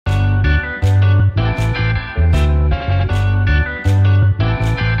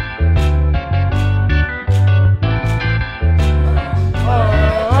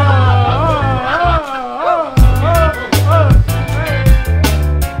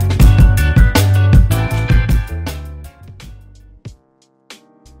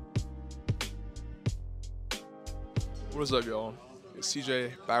What's up, y'all? It's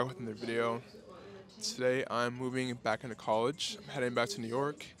CJ back with another video. Today I'm moving back into college. I'm heading back to New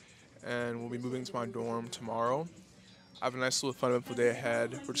York and we'll be moving to my dorm tomorrow. I have a nice little fun eventful day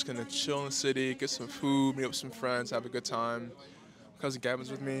ahead. We're just gonna chill in the city, get some food, meet up with some friends, have a good time. My cousin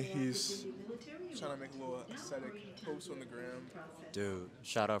Gavin's with me. He's trying to make a little aesthetic post on the gram. Dude,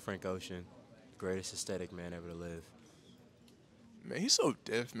 shout out Frank Ocean, greatest aesthetic man ever to live. Man, he's so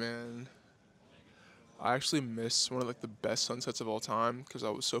diff, man. I actually missed one of the best sunsets of all time because I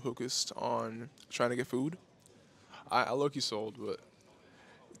was so focused on trying to get food. I low-key sold, but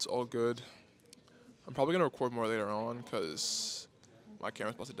it's all good. I'm probably gonna record more later on because my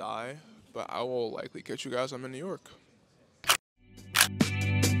camera's about to die, but I will likely catch you guys when I'm in New York.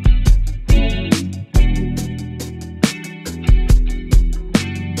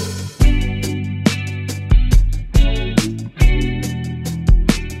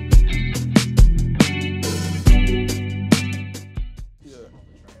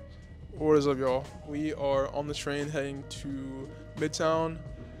 What is up, y'all? We are on the train heading to Midtown.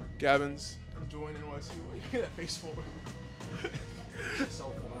 Gavin's enjoying NYC. What you get that face for?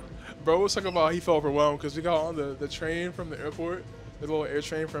 Bro was talking about he felt overwhelmed because we got on the train from the airport, the little air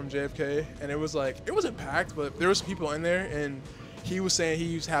train from JFK, and it was like, it wasn't packed, but there was some people in there, and he was saying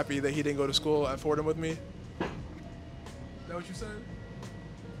he was happy that he didn't go to school at Fordham with me. Is that what you said?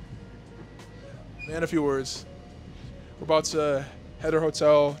 Man, a few words. We're about to head to our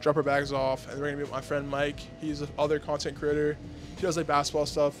hotel, drop our bags off, and we're gonna meet with my friend Mike. He's another content creator. He does like basketball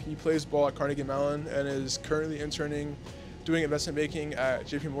stuff. He plays ball at Carnegie Mellon and is currently interning, doing investment banking at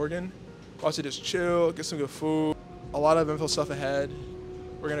JP Morgan. About to just chill, get some good food. A lot of info stuff ahead.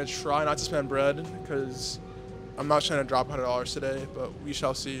 We're gonna try not to spend bread because I'm not trying to drop $100 today, but we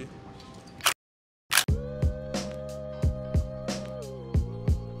shall see.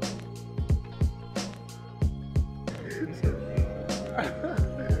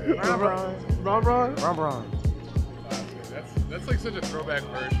 Ron. That's like such a throwback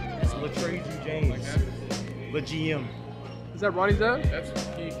version. It's Latrace James. The GM. Is that Ronnie's dad? That's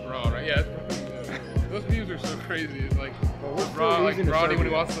Keith Braun, right? Yeah. Those memes are so crazy. It's like, Ronnie when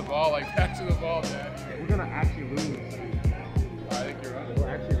he wants the ball, like back to the ball, man. We're gonna actually lose. I think you're right. We're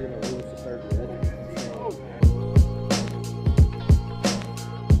actually gonna lose to Serbia.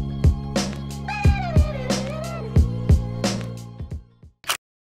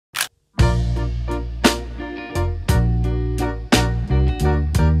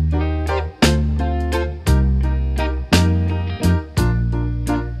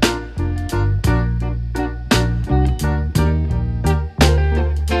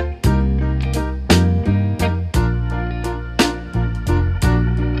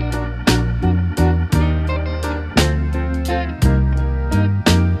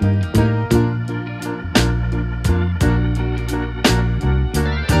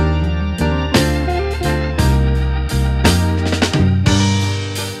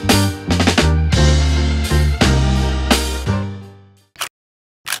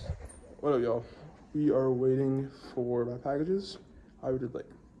 What up, y'all? We are waiting for my packages. I did like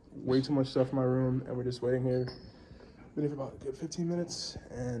way too much stuff in my room, and we're just waiting here. Been here for about a good 15 minutes,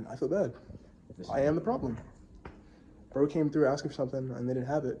 and I feel bad. I am the problem. Bro came through asking for something, and they didn't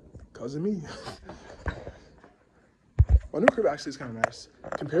have it because of me. My new crib actually is kind of nice.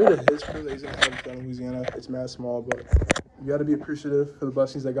 Compared to his crib that he's gonna have down in Louisiana, it's mad small, but you gotta be appreciative for the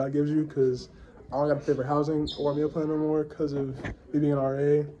blessings that God gives you, because I don't gotta pay for housing or meal plan no more because of me being an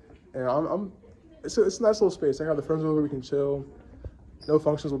RA. And it's a nice little space. I have the friends over, we can chill. No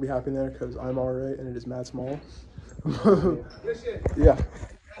functions will be happening there because I'm alright and it is mad small. Yeah.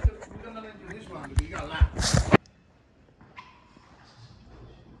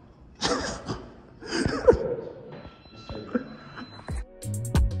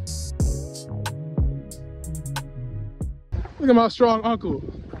 Look at my strong uncle.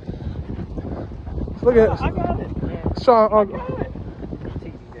 Look at I got it. strong uncle.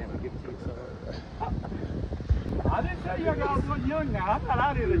 I didn't tell you I got one young now. I thought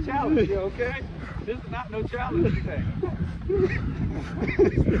I did a challenge, okay? This is not no challenge thing.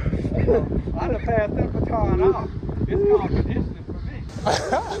 I'd have passed that baton off. It's competition for me.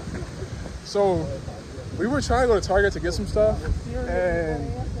 So, we were trying to go to Target to get some stuff, and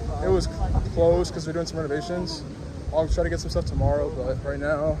it was closed because we're doing some renovations. I'll try to get some stuff tomorrow, but right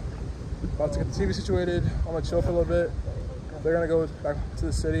now, about to get the TV situated. I'm gonna chill for a little bit. They're gonna go back to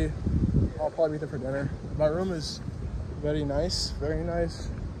the city. I'll probably meet them for dinner. My room is very nice, very nice.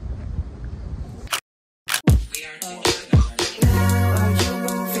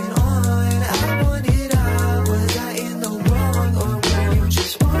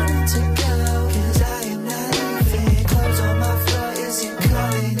 Close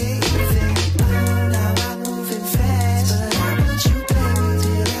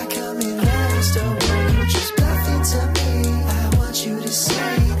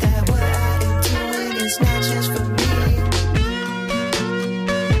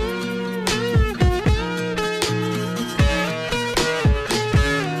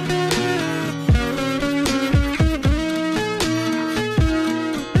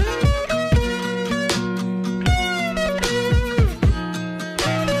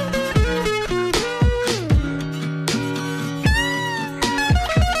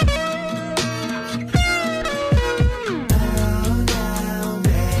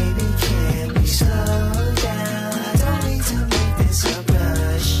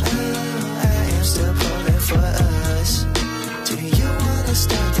wanna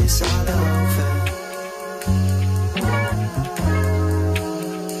start this all over.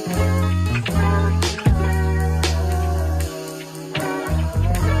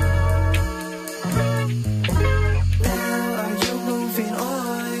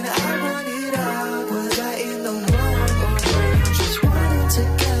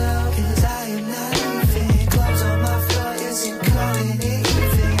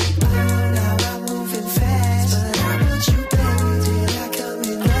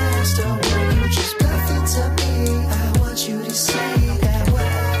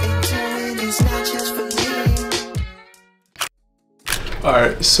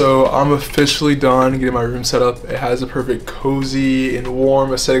 Alright, so I'm officially done getting my room set up. It has a perfect cozy and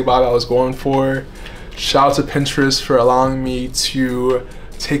warm aesthetic vibe I was going for. Shout out to Pinterest for allowing me to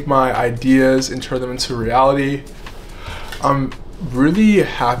take my ideas and turn them into reality. I'm really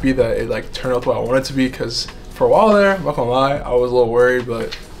happy that it like turned out the way I wanted it to be, because for a while there, I'm not gonna lie, I was a little worried,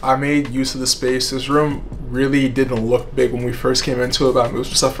 but I made use of the space. This room really didn't look big when we first came into it, but I moved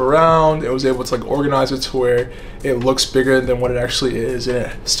some stuff around. It was able to like organize it to where it looks bigger than what it actually is, and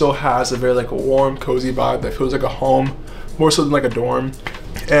it still has a very like warm, cozy vibe that feels like a home, more so than like a dorm.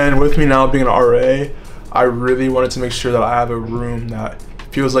 And with me now being an RA, I really wanted to make sure that I have a room that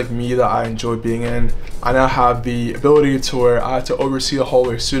feels like me, that I enjoy being in. I now have the ability to where I have to oversee a whole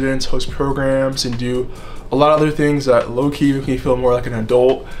of students, host programs, and do a lot of other things that low-key make me feel more like an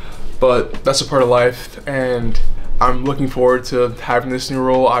adult, but that's a part of life, and I'm looking forward to having this new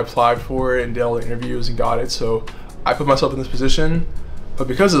role. I applied for it and did all the interviews and got it, so I put myself in this position. But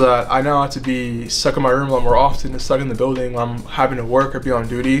because of that, I now have to be stuck in my room a lot more often and stuck in the building when I'm having to work or be on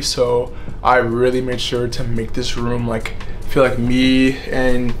duty, so I really made sure to make this room like feel like me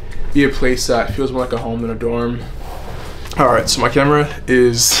and be a place that feels more like a home than a dorm. Alright, so my camera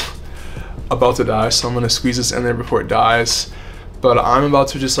is about to die, so I'm gonna squeeze this in there before it dies. But I'm about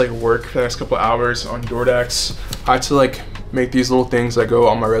to just like work for the next couple hours on DoorDash. I had to like make these little things that go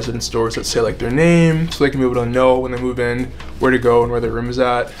on my residence doors that say like their name, so they can be able to know when they move in where to go and where their room is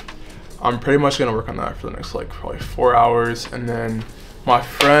at. I'm pretty much gonna work on that for the next like probably 4 hours, and then my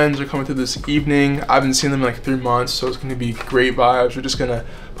friends are coming through this evening. I haven't seen them in like 3 months, so it's gonna be great vibes. We're just gonna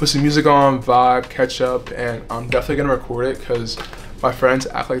put some music on, vibe, catch up, and I'm definitely gonna record it because my friends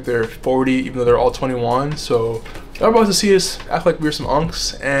act like they're 40 even though they're all 21, so they're about to see us act like we're some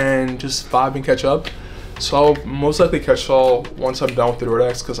unks and just vibe and catch up. So I'll most likely catch y'all once I'm done with the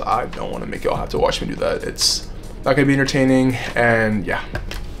DoorDash, because I don't want to make y'all have to watch me do that. It's not gonna be entertaining, and yeah.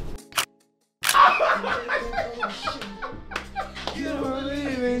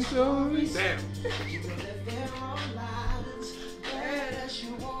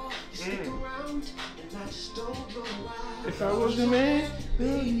 If I was your man,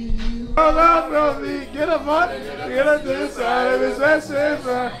 get up on it, get up to the side of his vest,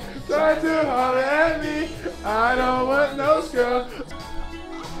 try to holler at me. I don't want no scrub.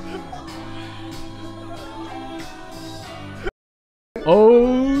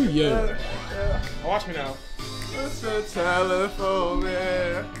 Oh yeah. Watch me now. It's the telephone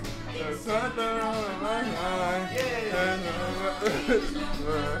man. There's something on my mind.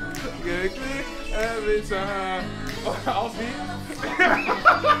 Get clear every time. Oh, I'll see.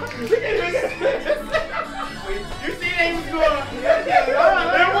 You see they was going.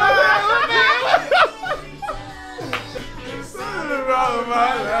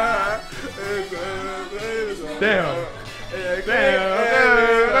 Damn. Damn.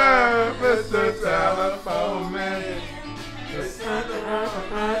 Mr. Telephone Man.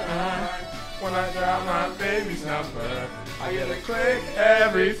 When I got my baby's number, I get a click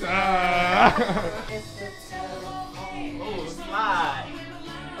every time. Oh, slide.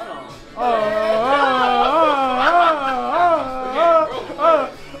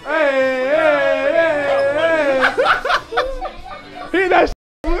 Hit that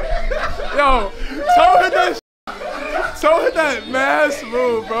yo, so hit that mass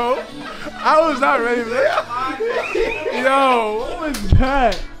move, bro. I was not ready for that. Yo, what was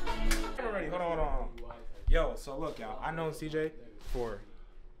that? I'm ready. Hold on. Yo, so look, y'all. I've known CJ for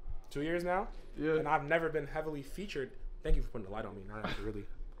 2 years now. Yeah. And I've never been heavily featured. Thank you for putting the light on me. Now I can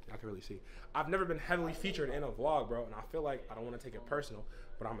really see. I've never been heavily featured in a vlog, bro. And I feel like I don't want to take it personal,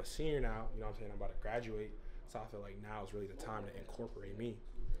 but I'm a senior now. You know what I'm saying? I'm about to graduate. So I feel like now is really the time to incorporate me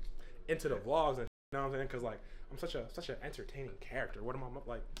into the vlogs, and you know what I'm saying? Because like I'm such an entertaining character. What am I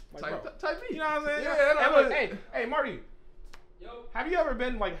like type B? You know what I'm saying? Yeah. Hey, Marty. Yo. Have you ever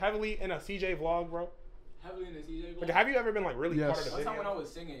been like heavily in a CJ vlog, bro? Heavily in a CJ vlog? Like, have you ever been like really part of the video? One time when I was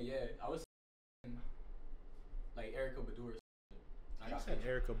singing, yeah, I was singing like Erica Badu or something. I said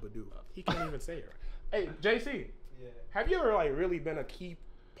Erica Badu. He can't even say it. Hey, JC. Have you ever like really been a key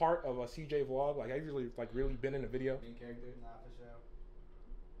part of a CJ vlog? Like, have you really like really been in a video? Main character. Nah, for sure.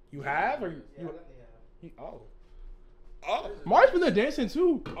 You have, or Yeah, you? definitely have. Oh. Mark's been there dancing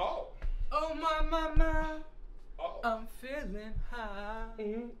too. Oh. Oh my. Oh. I'm feeling high.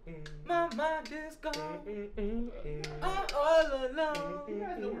 Mm. My mind is gone. I'm all alone.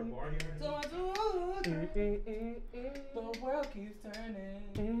 So I do. The world keeps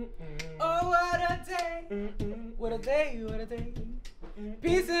turning. Oh, what a day. What a day. What a day.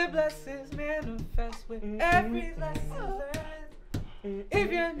 Peace and blessings manifest with every lesson learned.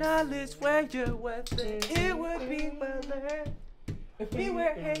 If your knowledge were your weapon, it would be well learned. If we were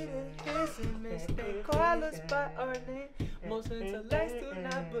hated, it's a mistake. Call us by our name. Most intellects do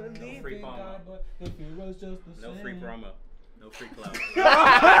not believe in God, but if it was just the same. No free promo. No free clout.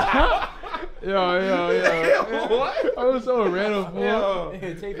 Yo. What? I was so random, boy. Yo.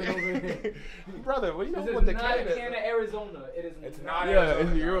 Taping over here. Brother, what do you know This what is the not can a can of Arizona. It is It's not. not Yeah, Arizona,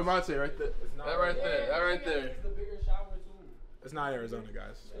 it's you're guys. with Monte right there. It's not That right there. Arizona. That right there. It's the bigger shower too. It's not Arizona,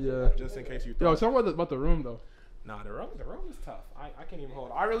 guys. Yeah. Just in case you Yo, thought. tell me about the room though. Nah, the room is tough. I can't even hold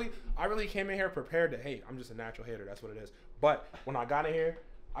it. I really came in here prepared to hate. I'm just a natural hater. That's what it is. But when I got in here,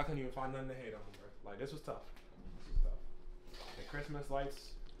 I couldn't even find nothing to hate on, bro. Like, this was tough. This was tough. The Christmas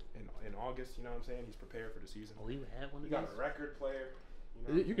lights in August, you know what I'm saying? He's prepared for the season. Oh, you had one of You got these? a record player.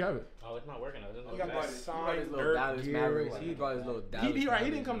 You know You can have it. Oh, it's not working. You got like He brought signed his little dirt Dallas gear, Mavericks. like- He brought his little Dallas. He Mavericks.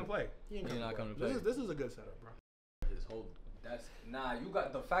 didn't come to play. He He not coming to play. This is a good setup, bro. His whole. That's nah. You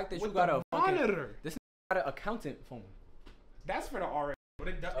got the fact that you With got the a fucking. monitor. This got an accountant phone. That's for the RA. But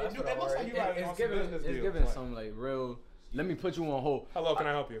it That's what looks like you got it's some giving. business It's deals, giving like- some like real. Let me put you on hold. Hello, can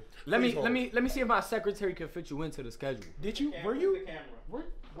I help you? Let Please hold. me see if my secretary can fit you into the schedule. Did you? Were you?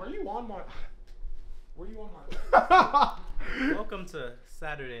 Were you on my? Were you on my? Welcome to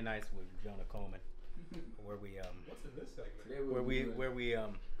Saturday Nights with Jonah Coleman, where we What's in this segment? where we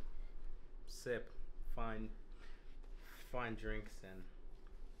sip fine drinks and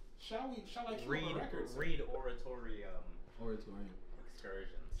Shall I cue read the records? oratory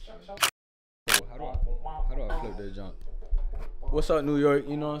excursions. How do I flip this junk? What's up, New York?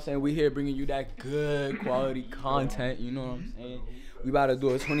 You know what I'm saying? We here bringing you that good quality content. You know what I'm saying? We about to do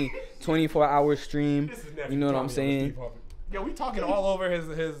a 24-hour stream. This is definitely You know what I'm Tommy saying? Steve Harvey. Yo, we talking all over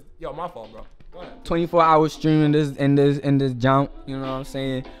his. Yo, my fault, bro. Go ahead. 24-hour stream in this junk. You know what I'm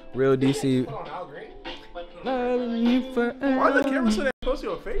saying? Real DC. Put on Al Green. Love you forever. Why the camera so that close to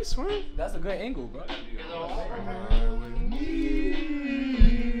your face, man? That's a good angle, bro.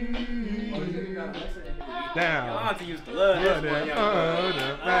 Down. Auntie used to love this one, young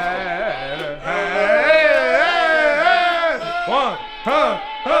One,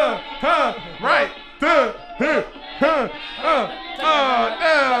 right, two,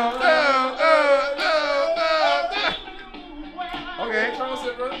 down.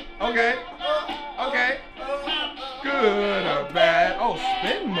 Okay. Good or bad? Oh,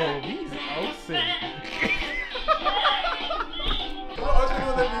 spin move. Easy. Oh, sick.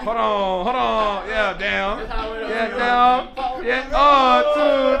 Hold on. Yeah, down. Yeah, down. Yeah.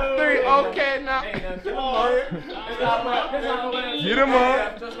 1, 2, 3. Okay, now. Get him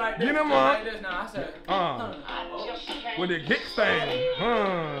up. Get him up. With the kickstand.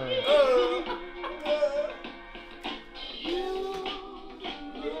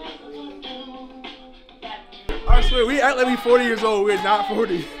 I swear, we act like we 40 years old. We're not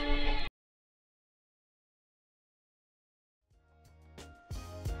 40.